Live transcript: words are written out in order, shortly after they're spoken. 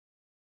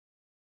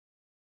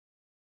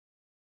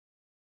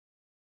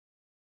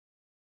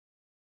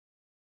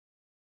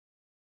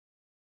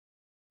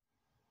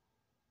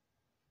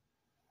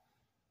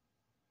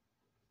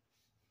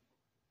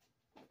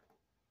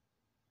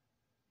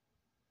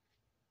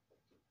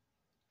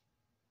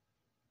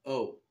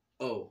Oh,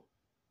 oh,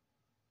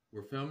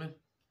 we're filming?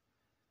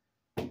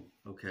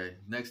 Okay,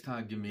 next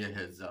time give me a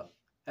heads up.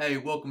 Hey,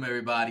 welcome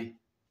everybody.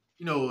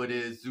 You know who it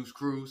is, Zeus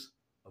Cruz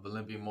of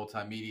Olympian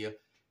Multimedia,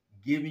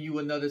 giving you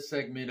another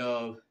segment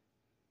of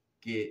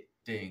Get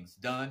Things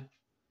Done.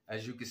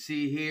 As you can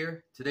see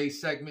here, today's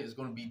segment is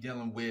going to be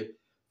dealing with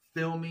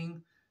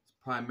filming,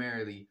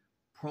 primarily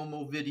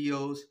promo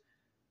videos,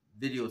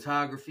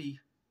 videography,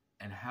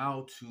 and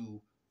how to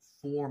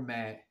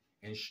format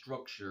and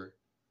structure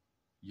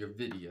your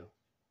video.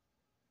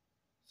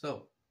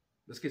 So,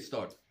 let's get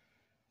started.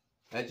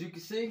 As you can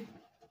see,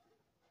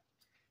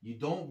 you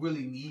don't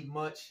really need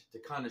much to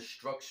kind of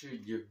structure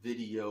your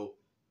video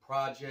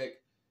project.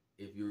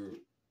 If you're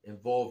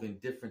involved in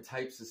different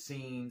types of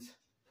scenes,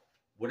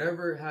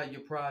 whatever how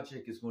your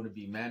project is going to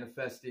be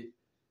manifested,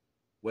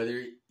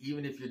 whether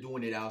even if you're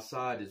doing it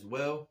outside as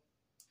well,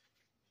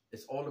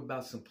 it's all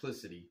about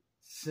simplicity.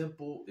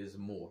 Simple is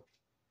more.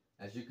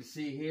 As you can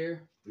see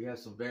here, we have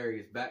some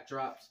various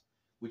backdrops,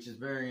 which is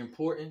very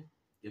important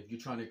if you're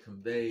trying to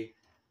convey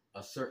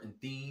a certain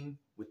theme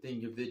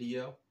within your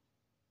video.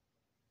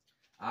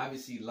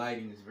 Obviously,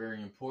 lighting is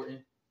very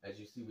important. As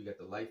you see, we got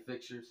the light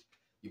fixtures.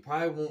 You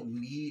probably won't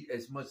need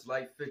as much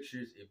light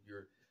fixtures if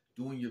you're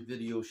doing your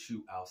video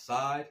shoot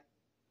outside,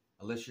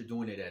 unless you're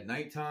doing it at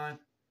nighttime.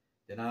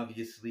 Then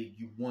obviously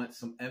you want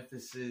some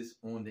emphasis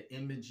on the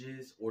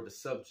images or the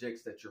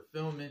subjects that you're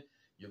filming.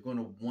 You're going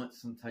to want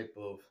some type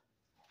of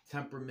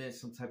temperament,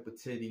 some type of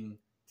tinting,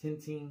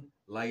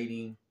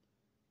 lighting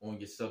on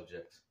your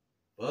subjects.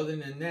 But other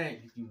than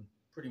that, you can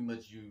pretty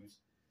much use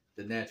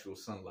the natural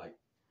sunlight.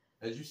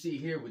 As you see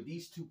here with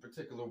these two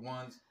particular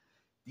ones,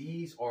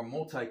 these are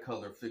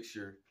multicolor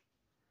fixture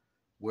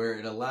where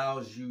it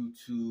allows you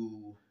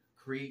to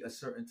create a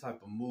certain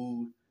type of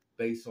mood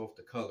based off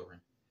the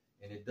coloring.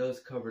 And it does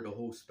cover the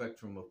whole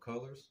spectrum of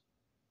colors.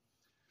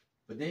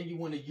 But then you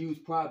want to use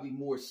probably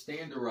more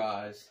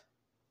standardized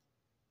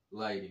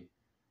lighting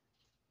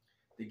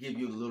to give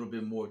you a little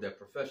bit more of that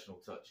professional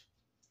touch.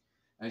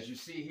 As you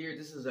see here,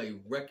 this is a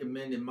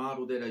recommended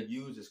model that I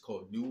use. It's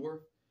called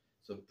Newer.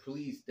 So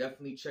please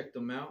definitely check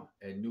them out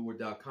at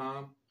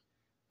newer.com.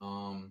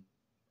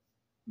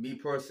 Me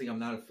personally, I'm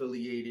not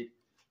affiliated.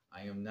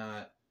 I am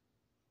not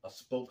a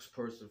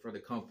spokesperson for the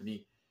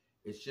company.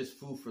 It's just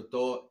food for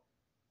thought.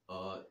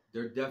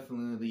 They're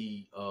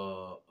definitely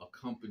a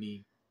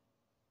company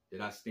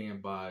that I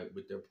stand by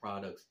with their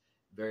products.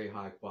 Very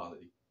high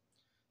quality.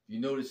 If you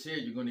notice here,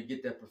 you're going to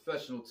get that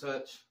professional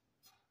touch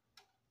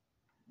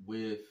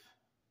with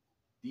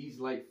these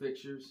light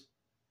fixtures.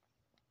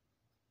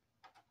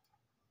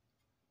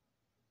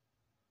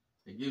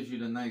 It gives you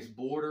the nice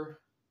border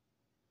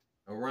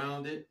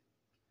around it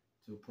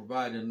to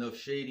provide enough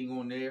shading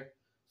on there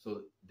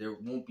so there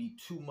won't be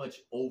too much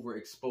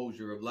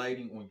overexposure of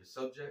lighting on your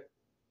subject.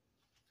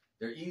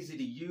 They're easy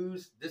to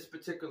use. This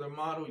particular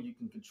model, you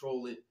can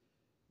control it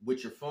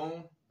with your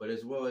phone, but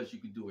as well as you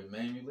can do it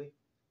manually.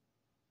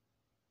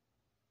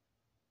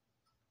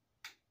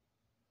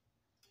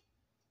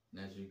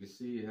 And as you can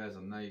see, it has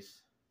a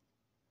nice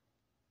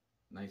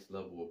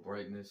level of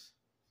brightness.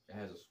 It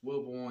has a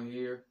swivel on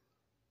here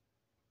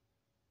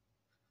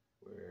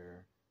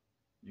where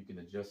you can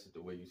adjust it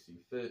the way you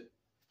see fit.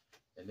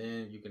 And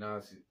then you can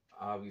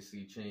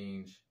obviously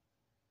change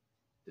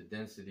the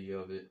density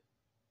of it,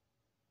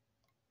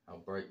 how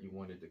bright you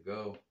want it to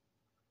go,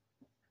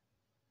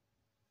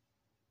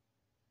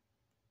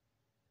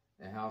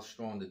 and how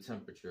strong the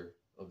temperature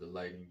of the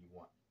lighting you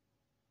want.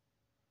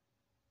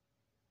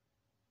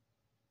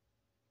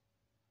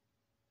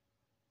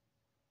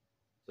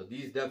 So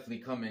these definitely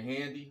come in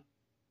handy,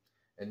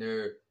 and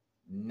they're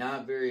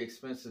not very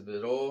expensive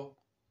at all.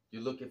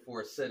 You're looking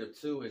for a set of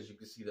two, as you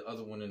can see the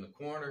other one in the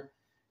corner.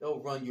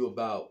 They'll run you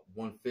about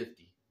 $150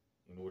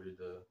 in order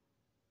to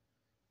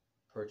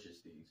purchase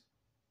these.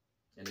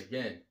 And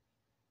again,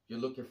 if you're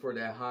looking for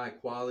that high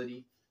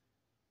quality,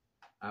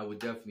 I would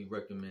definitely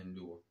recommend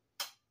Newer.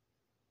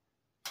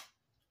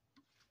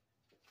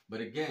 But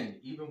again,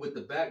 even with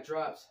the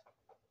backdrops,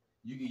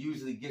 you can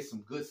usually get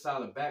some good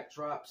solid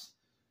backdrops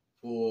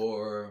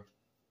for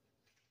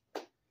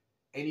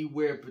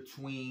anywhere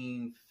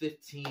between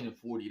 $15 and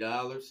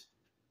 $40.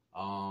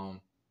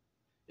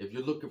 If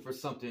you're looking for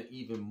something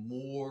even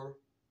more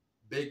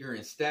bigger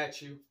in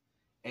stature,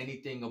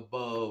 anything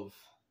above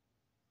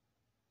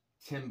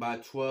 10 by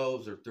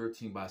 12s or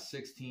 13 by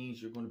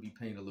 16s, you're going to be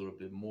paying a little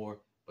bit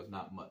more, but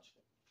not much.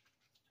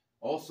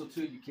 Also,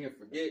 too, you can't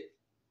forget,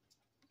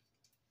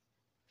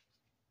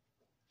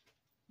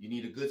 you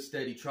need a good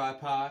steady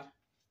tripod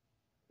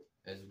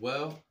as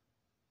well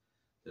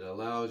that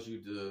allows you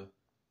to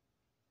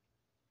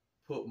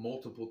put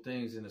multiple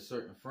things in a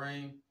certain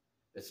frame,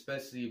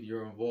 especially if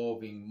you're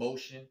involving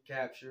motion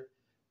capture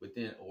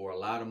within, or a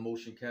lot of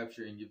motion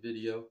capture in your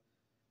video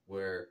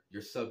where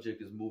your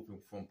subject is moving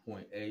from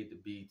point A to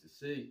B to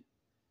C.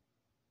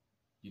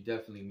 You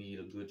definitely need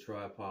a good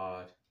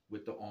tripod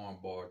with the arm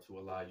bar to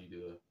allow you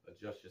to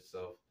adjust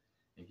yourself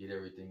and get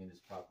everything in its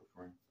proper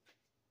frame.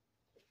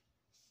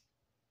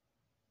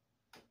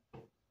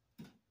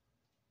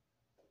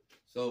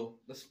 So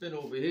let's spin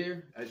over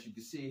here. As you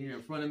can see here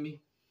in front of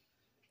me,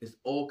 it's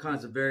all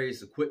kinds of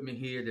various equipment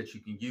here that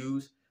you can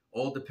use,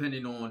 all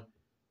depending on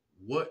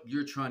what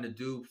you're trying to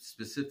do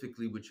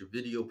specifically with your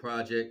video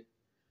project.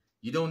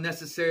 You don't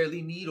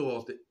necessarily need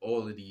all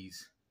of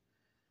these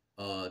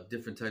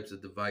different types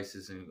of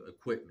devices and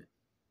equipment.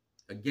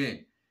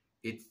 Again,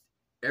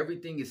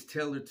 everything is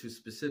tailored to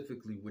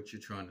specifically what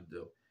you're trying to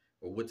do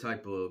or what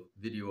type of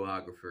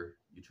videographer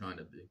you're trying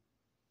to be.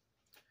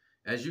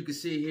 As you can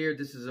see here,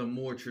 this is a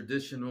more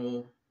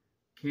traditional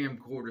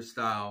camcorder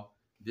style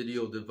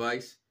video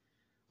device.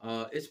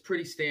 It's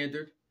pretty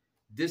standard.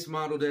 This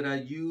model that I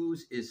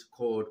use is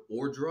called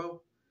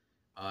Ordro.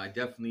 I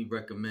definitely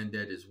recommend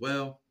that as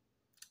well.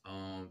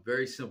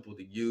 Very simple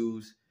to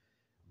use,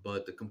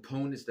 but the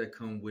components that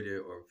come with it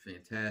are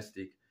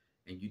fantastic,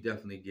 and you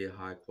definitely get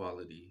high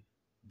quality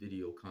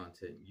video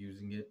content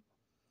using it.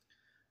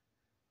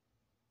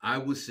 I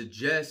would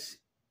suggest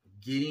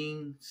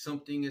getting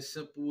something as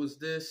simple as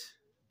this,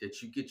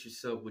 that you get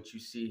yourself what you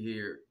see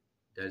here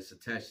that is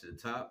attached to the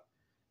top,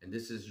 and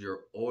this is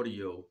your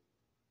audio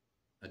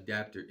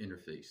adapter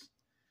interface.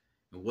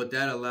 And what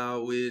that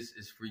allows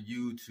is for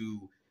you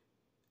to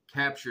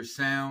capture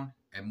sound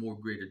at more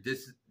greater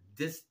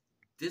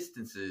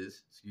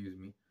distances, excuse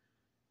me,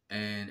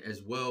 and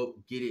as well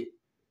get it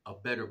a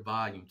better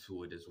volume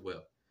to it as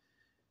well.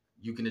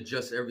 You can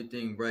adjust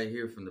everything right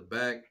here from the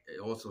back. It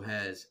also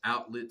has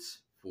outlets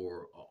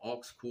for an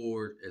aux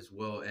cord as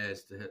well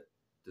as to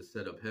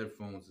set up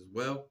headphones as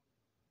well.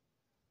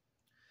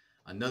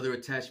 Another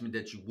attachment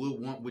that you will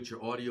want with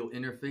your audio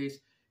interface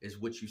is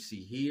what you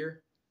see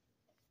here.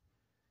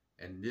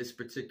 And this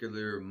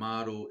particular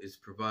model is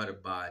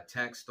provided by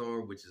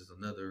Takstar, which is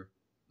another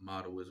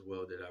model as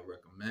well that I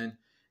recommend.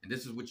 And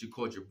this is what you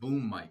call your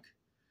boom mic.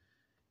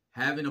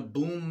 Having a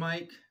boom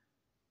mic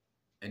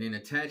and then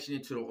attaching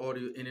it to the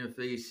audio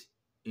interface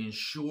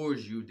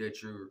ensures you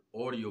that your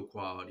audio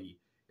quality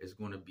is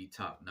going to be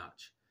top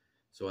notch.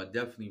 So I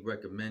definitely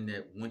recommend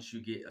that once you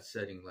get a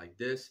setting like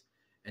this.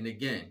 And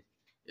again,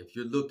 if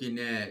you're looking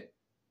at,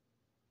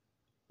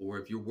 or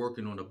if you're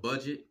working on a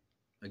budget,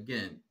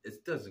 again,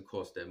 it doesn't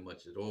cost that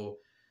much at all.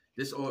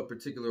 This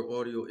particular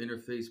audio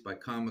interface by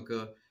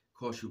Comica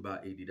costs you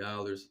about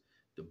 $80.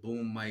 The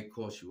boom mic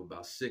costs you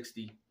about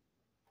 $60.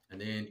 And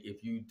then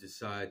if you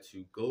decide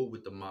to go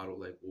with the model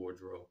like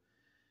Ordro,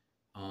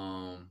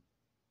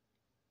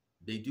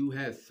 they do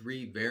have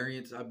 3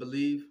 variants, I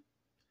believe.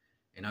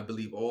 And I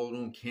believe all of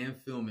them can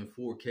film in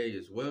 4K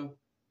as well,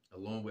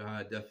 along with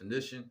high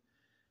definition.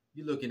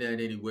 You're looking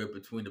at anywhere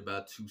between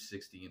about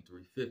 $260 and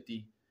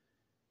 $350.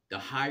 The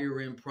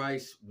higher end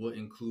price will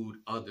include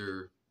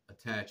other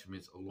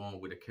attachments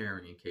along with a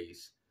carrying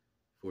case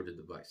for the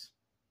device.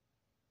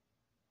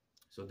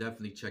 So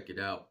definitely check it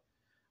out.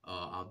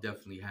 I'll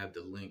definitely have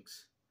the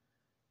links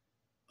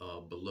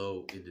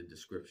below in the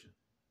description.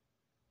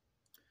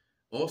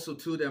 Also,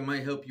 too, that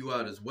might help you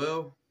out as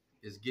well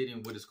is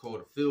getting what is called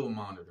a film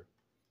monitor.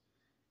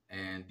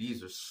 And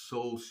these are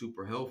so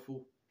super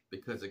helpful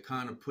because it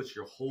kind of puts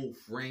your whole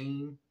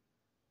frame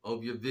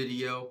of your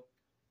video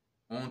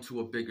onto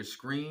a bigger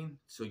screen,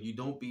 so you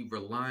don't be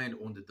reliant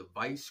on the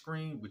device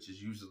screen, which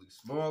is usually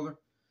smaller.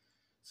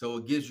 So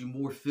it gives you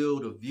more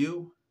field of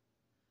view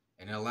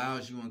and it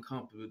allows you to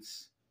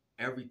encompass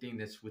everything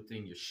that's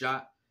within your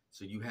shot,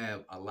 so you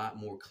have a lot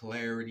more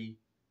clarity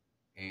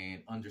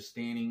and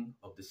understanding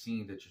of the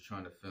scene that you're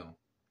trying to film,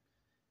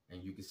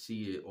 and you can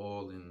see it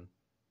all in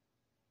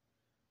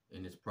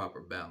its proper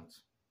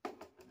balance.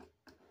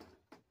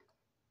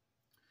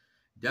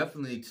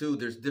 Definitely too,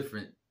 there's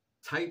different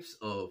types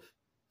of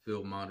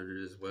film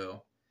monitors as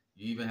well.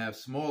 You even have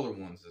smaller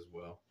ones as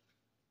well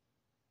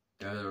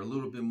that are a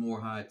little bit more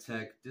high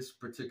tech. This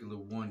particular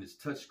one is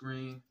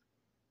touchscreen.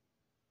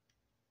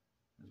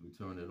 As we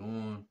turn it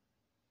on,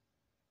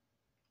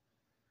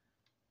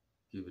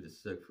 give it a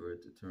sec for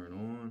it to turn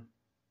on.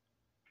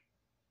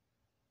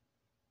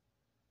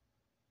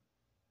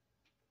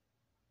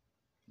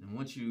 And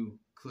once you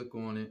click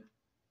on it,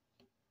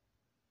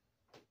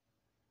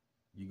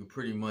 you can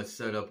pretty much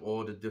set up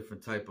all the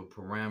different type of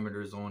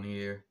parameters on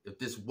here. If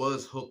this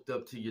was hooked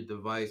up to your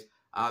device,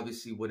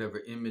 obviously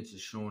whatever image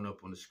is showing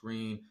up on the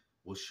screen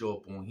will show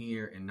up on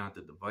here and not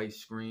the device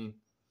screen.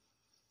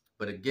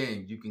 But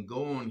again, you can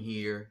go on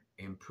here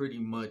and pretty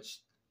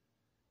much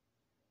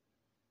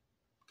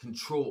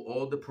control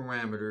all the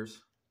parameters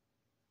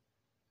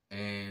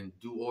and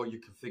do all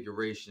your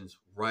configurations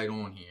right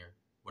on here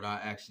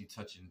without actually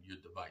touching your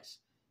device,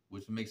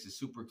 which makes it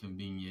super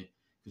convenient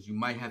because you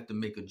might have to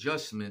make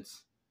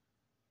adjustments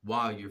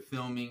while you're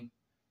filming.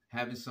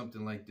 Having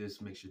something like this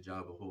makes your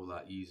job a whole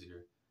lot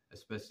easier,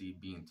 especially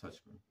being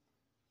touchscreen.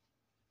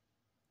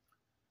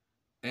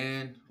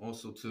 And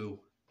also too,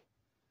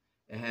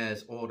 it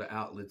has all the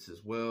outlets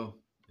as well.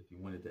 If you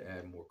wanted to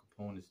add more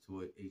components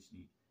to it,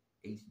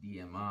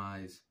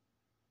 HDMIs,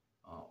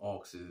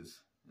 AUXs,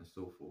 and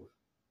so forth.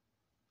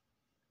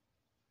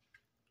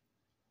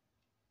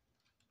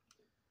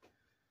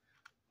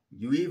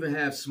 You even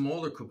have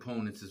smaller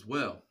components as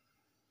well.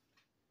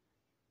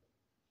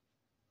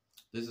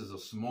 This is a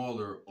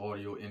smaller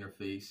audio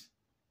interface,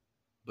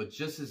 but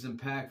just as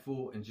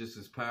impactful and just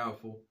as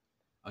powerful.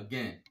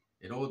 Again,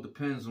 it all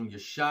depends on your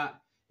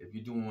shot. If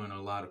you're doing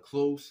a lot of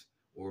close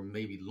or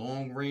maybe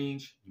long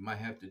range, you might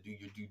have to do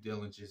your due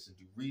diligence and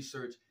do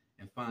research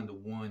and find the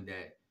one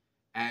that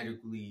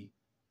adequately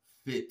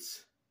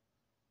fits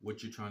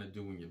what you're trying to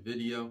do in your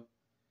video.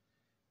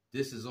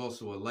 This is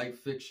also a light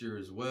fixture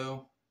as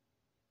well.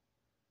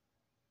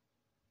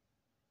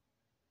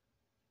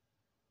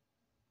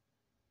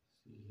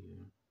 See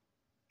here.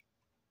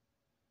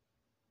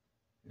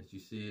 As you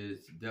see,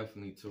 it's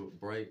definitely too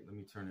bright. Let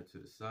me turn it to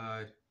the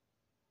side.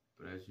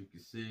 But as you can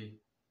see,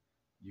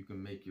 you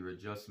can make your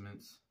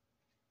adjustments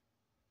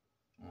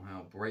on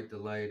how bright the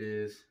light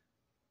is.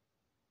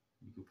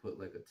 You can put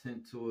like a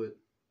tint to it.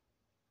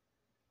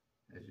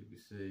 As you can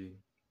see,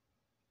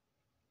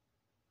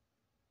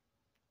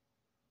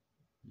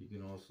 you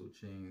can also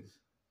change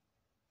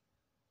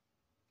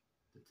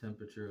the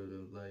temperature of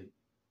the light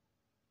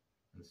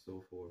and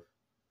so forth,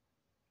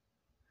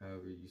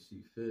 however you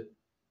see fit.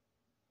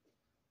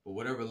 But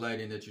whatever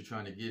lighting that you're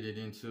trying to get it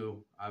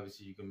into,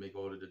 obviously you can make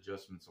all the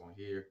adjustments on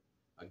here.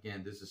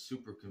 Again, this is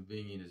super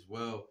convenient as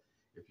well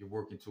if you're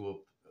working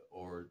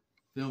or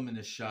filming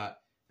a shot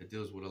that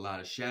deals with a lot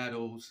of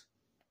shadows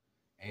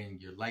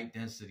and your light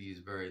density is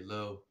very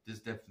low. This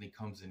definitely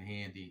comes in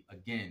handy.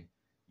 Again,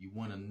 you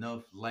want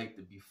enough light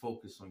to be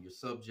focused on your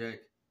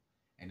subject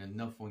and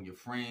enough on your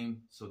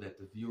frame so that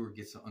the viewer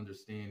gets an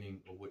understanding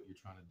of what you're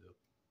trying to do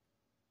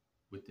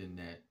within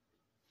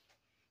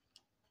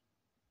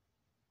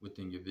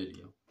your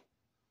video.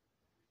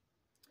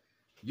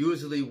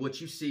 Usually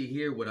what you see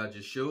here, what I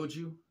just showed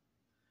you,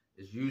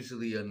 is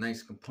usually a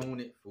nice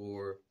component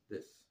for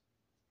this,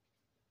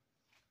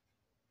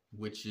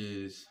 which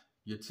is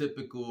your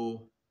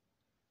typical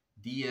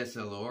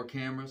DSLR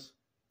cameras.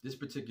 This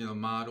particular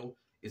model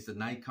is the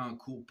Nikon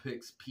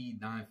Coolpix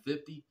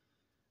P950.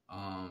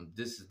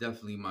 This is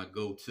definitely my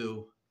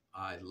go-to.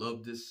 I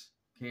love this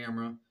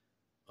camera.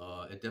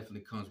 It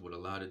definitely comes with a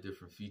lot of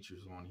different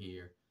features on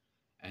here.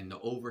 And the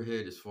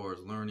overhead, as far as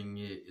learning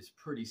it, is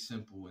pretty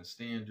simple and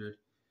standard.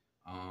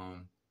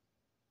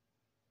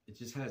 It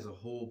just has a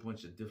whole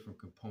bunch of different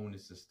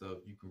components and stuff.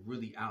 You can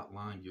really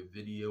outline your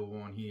video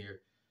on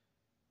here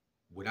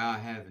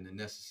without having to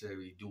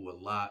necessarily do a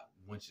lot.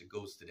 Once it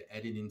goes to the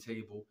editing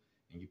table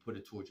and you put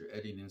it towards your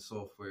editing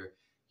software,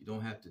 you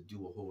don't have to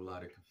do a whole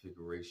lot of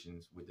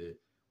configurations with it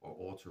or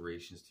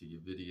alterations to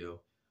your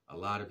video. A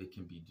lot of it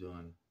can be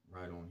done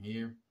right on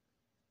here.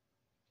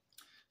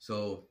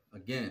 So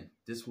again,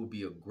 this will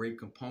be a great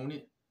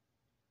component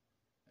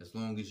as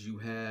long as you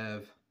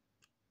have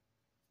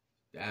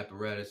the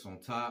apparatus on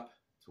top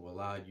to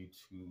allow you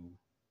to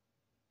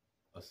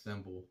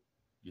assemble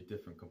your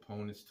different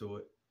components to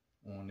it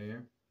on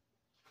there.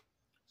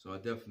 So I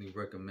definitely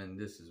recommend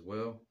this as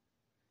well.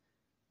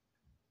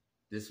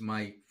 This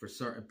might, for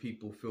certain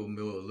people, feel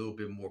a little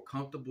bit more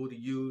comfortable to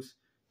use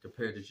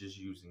compared to just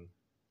using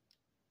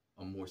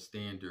a more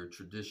standard,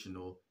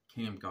 traditional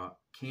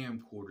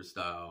camcorder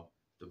style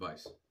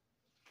device.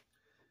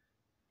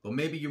 But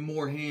maybe you're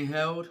more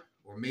handheld,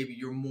 or maybe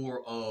you're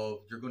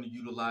going to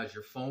utilize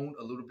your phone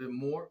a little bit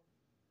more.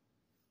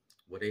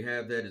 Well, they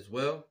have that as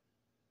well.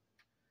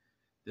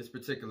 This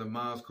particular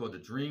model is called the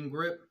Dream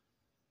Grip.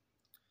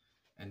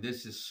 And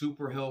this is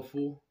super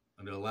helpful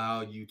and it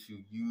allows you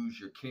to use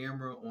your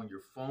camera on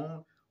your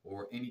phone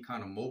or any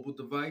kind of mobile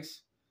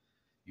device.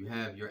 You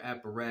have your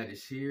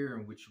apparatus here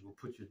in which you will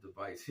put your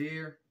device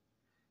here.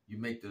 You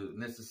make the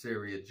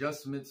necessary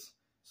adjustments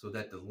so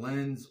that the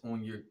lens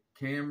on your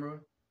camera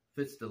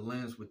fits the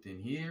lens within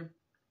here.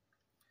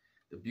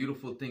 The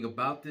beautiful thing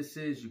about this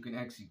is you can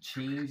actually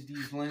change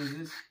these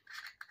lenses.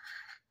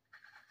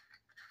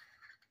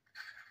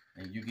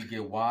 And you can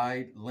get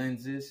wide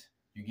lenses.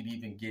 You can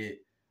even get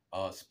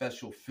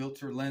special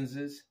filter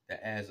lenses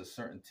that adds a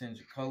certain tinge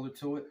of color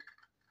to it.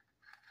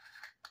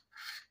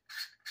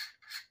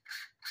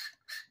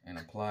 And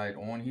apply it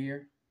on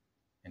here.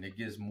 And it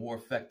gives more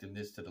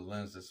effectiveness to the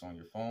lens that's on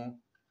your phone.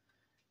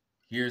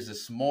 Here's a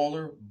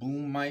smaller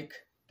boom mic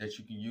that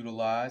you can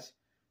utilize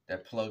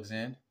that plugs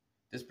in.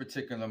 This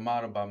particular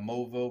model by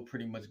Movo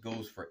pretty much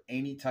goes for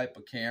any type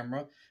of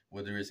camera,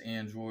 whether it's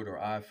Android or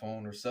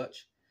iPhone or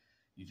such.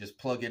 You just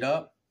plug it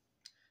up.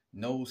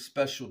 No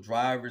special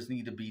drivers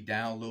need to be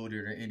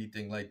downloaded or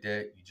anything like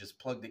that. You just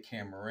plug the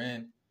camera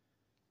in.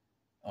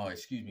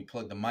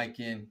 Plug the mic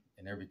in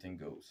and everything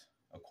goes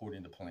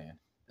according to plan.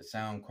 The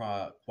sound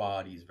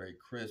quality is very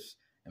crisp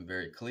and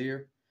very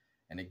clear.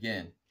 And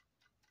again,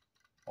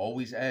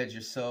 always add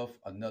yourself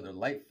another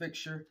light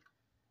fixture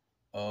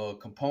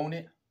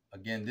component.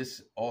 Again,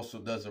 this also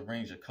does a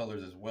range of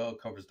colors as well.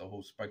 It covers the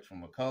whole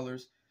spectrum of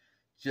colors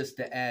just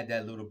to add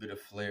that little bit of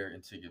flair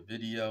into your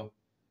video.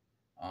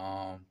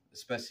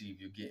 Especially if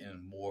you're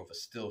getting more of a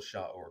still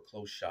shot or a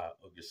close shot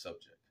of your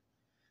subject.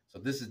 So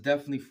this is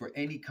definitely for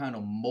any kind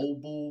of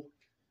mobile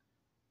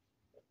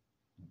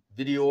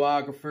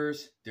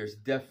videographers. There's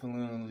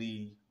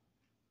definitely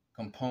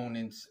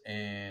components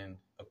and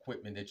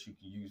equipment that you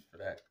can use for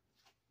that.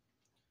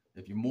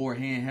 If you're more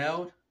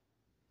handheld,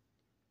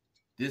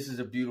 This is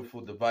a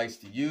beautiful device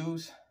to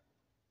use.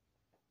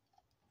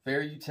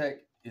 Tech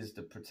is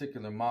the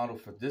particular model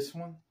for this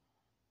one.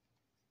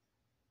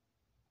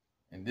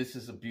 And this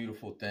is a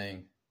beautiful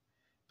thing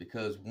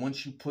because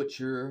once you put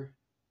your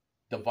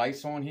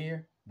device on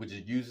here, which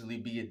would usually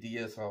be a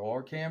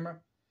DSLR camera,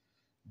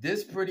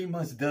 this pretty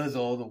much does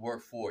all the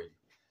work for you.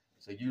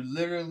 So you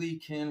literally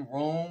can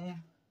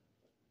roam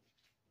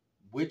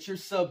with your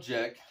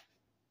subject.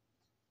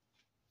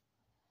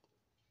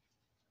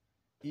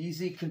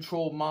 Easy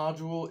control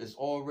module is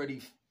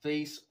already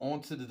faced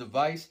onto the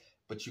device,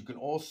 but you can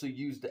also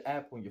use the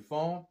app on your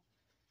phone,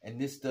 and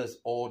this does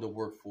all the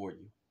work for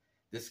you.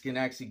 This can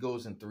actually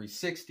goes in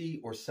 360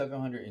 or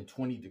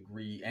 720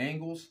 degree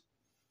angles.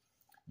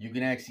 You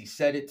can actually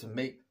set it to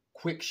make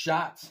quick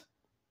shots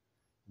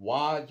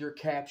while you're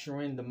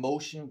capturing the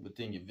motion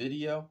within your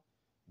video,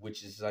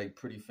 which is like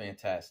pretty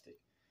fantastic.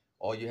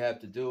 All you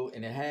have to do,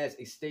 and it has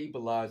a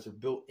stabilizer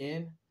built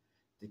in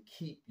to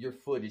keep your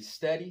footage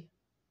steady.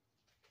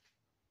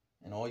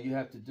 And all you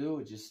have to do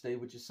is just stay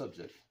with your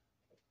subject.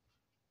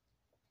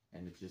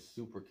 And it's just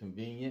super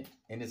convenient,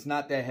 and it's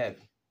not that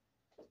heavy.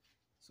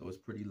 So it's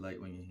pretty light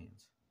on your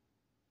hands.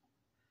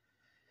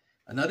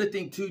 Another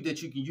thing too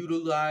that you can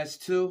utilize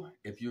too,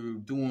 if you're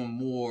doing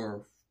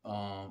more,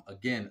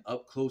 again,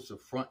 up close or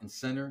front and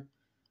center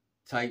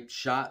type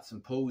shots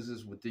and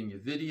poses within your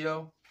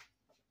video,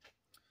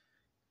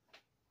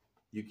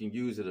 you can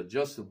use an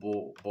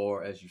adjustable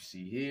bar as you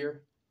see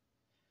here.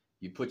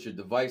 You put your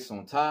device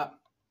on top.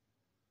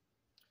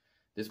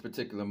 This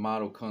particular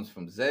model comes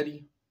from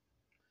Zeddy,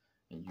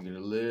 and you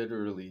can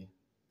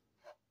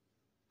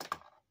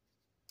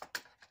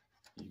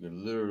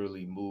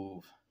literally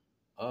move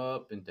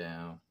up and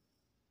down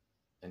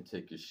and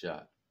take your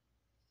shot.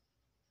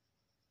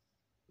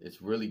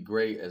 It's really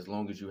great as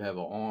long as you have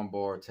an arm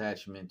bar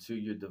attachment to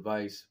your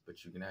device,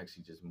 but you can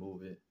actually just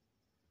move it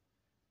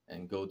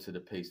and go to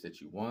the pace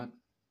that you want.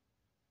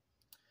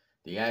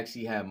 They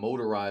actually have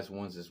motorized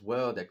ones as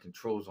well that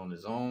controls on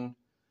its own.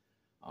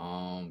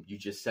 You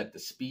just set the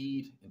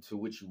speed into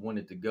which you want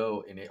it to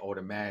go, and it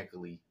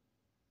automatically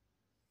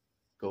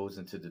goes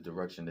into the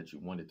direction that you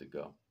want it to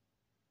go.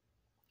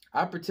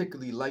 I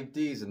particularly like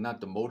these and not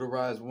the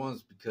motorized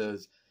ones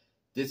because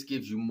this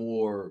gives you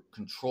more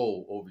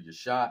control over your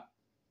shot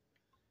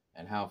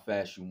and how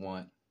fast you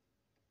want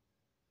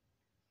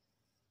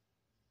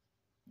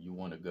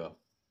to go.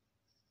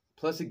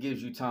 Plus, it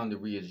gives you time to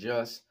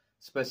readjust,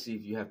 especially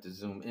if you have to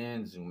zoom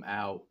in, zoom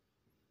out.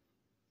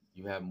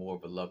 You have more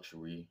of a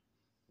luxury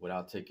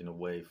without taking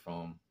away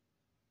from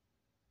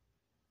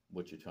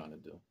what you're trying to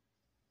do.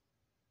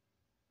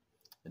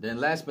 And then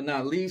last but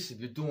not least, if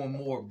you're doing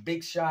more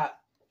big shot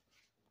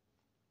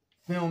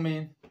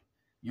filming,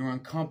 you're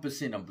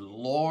encompassing a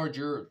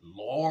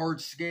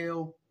large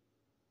scale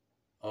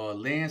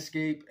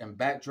landscape and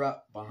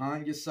backdrop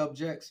behind your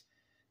subjects,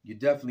 you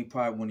definitely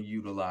probably want to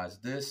utilize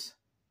this,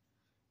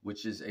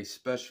 which is a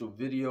special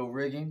video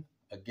rigging.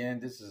 Again,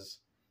 this is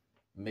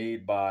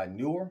made by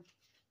Newer,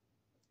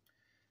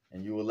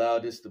 and you allow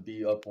this to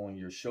be up on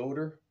your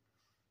shoulder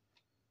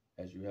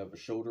as you have a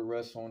shoulder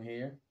rest on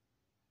here.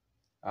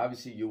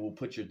 Obviously, you will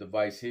put your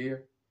device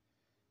here.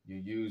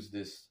 You use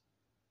this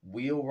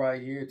wheel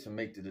right here to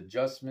make the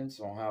adjustments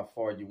on how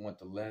far you want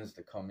the lens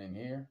to come in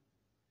here.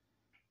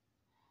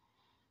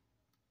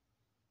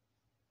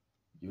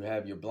 You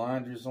have your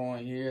blinders on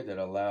here that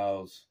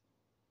allows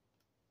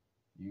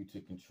you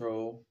to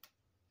control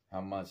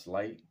how much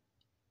light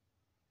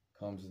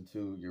comes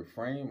into your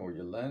frame or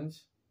your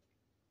lens.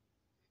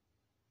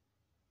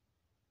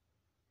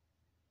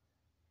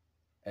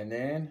 And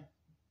then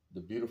the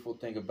beautiful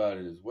thing about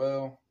it as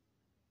well,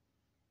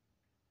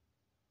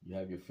 you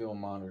have your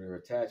film monitor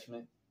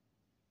attachment.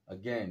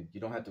 Again,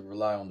 you don't have to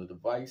rely on the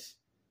device.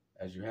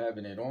 As you're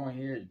having it on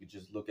here, you can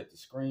just look at the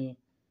screen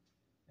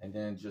and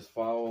then just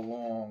follow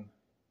along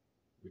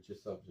with your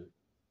subject.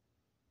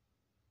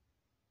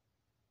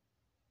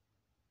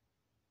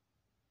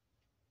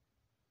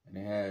 And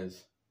it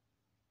has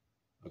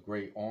a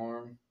great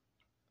arm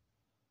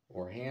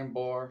or hand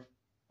bar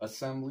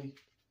assembly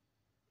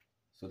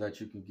so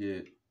that you can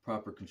get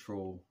proper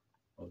control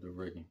of the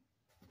rigging.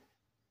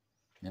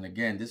 And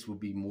again, this will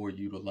be more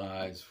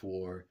utilized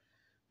for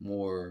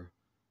more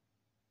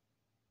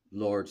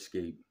large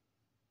scape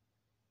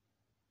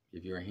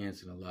if you're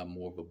enhancing a lot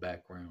more of a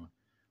background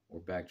or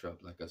backdrop,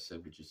 like I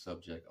said, with your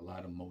subject, a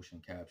lot of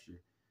motion capture.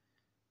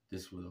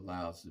 This would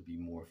allow us to be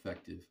more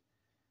effective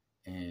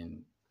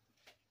and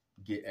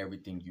get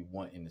everything you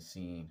want in the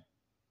scene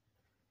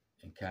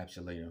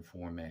encapsulated and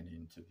formatted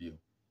into view.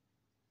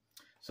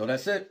 So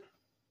that's it.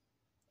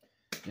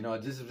 You know,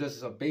 this is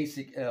just a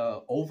basic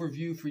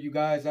overview for you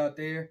guys out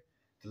there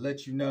to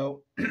let you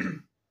know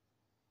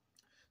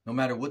no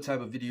matter what type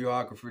of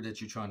videographer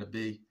that you're trying to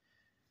be,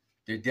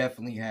 they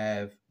definitely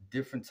have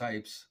different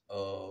types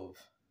of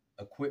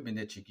equipment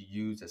that you can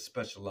use that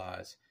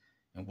specialize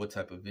in what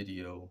type of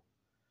video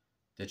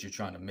that you're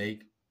trying to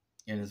make.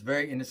 And it's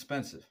very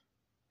inexpensive.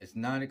 It's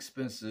not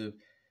expensive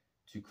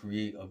to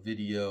create a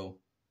video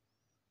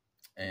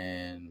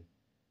and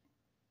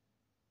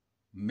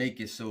make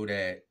it so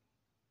that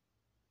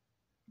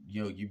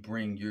you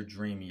bring your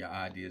dream and your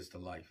ideas to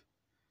life.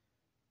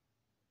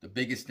 The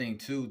biggest thing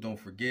too, don't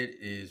forget,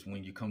 is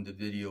when you come to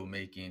video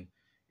making,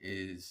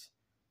 is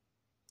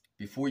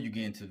before you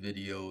get into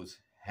videos,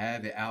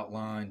 have it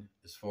outlined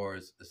as far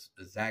as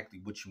exactly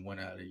what you want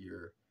out of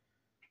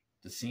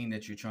the scene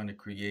that you're trying to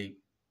create.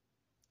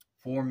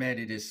 Format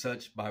it as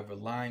such by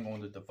relying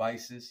on the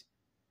devices,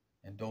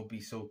 and don't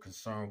be so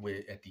concerned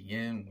with at the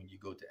end when you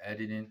go to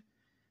editing.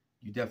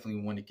 You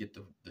definitely want to get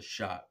the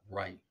shot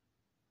right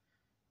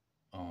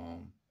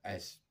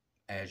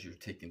as you're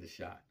taking the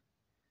shot.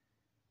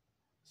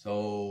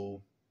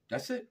 So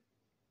that's it.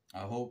 I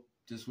hope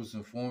this was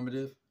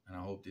informative, and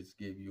I hope this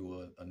gave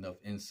you enough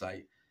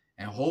insight,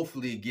 and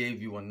hopefully it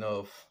gave you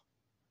enough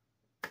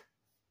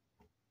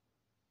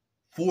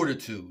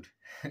fortitude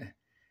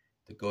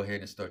to go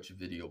ahead and start your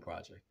video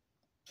project.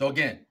 So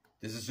again,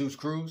 this is Zeus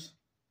Cruz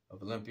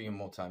of Olympian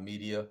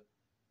Multimedia,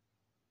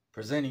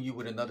 presenting you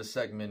with another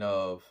segment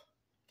of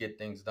Get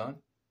Things Done.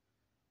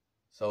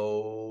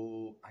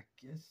 So I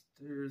guess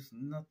there's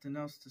nothing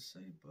else to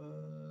say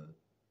but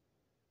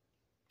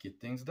get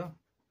things done.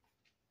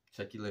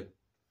 Check you later.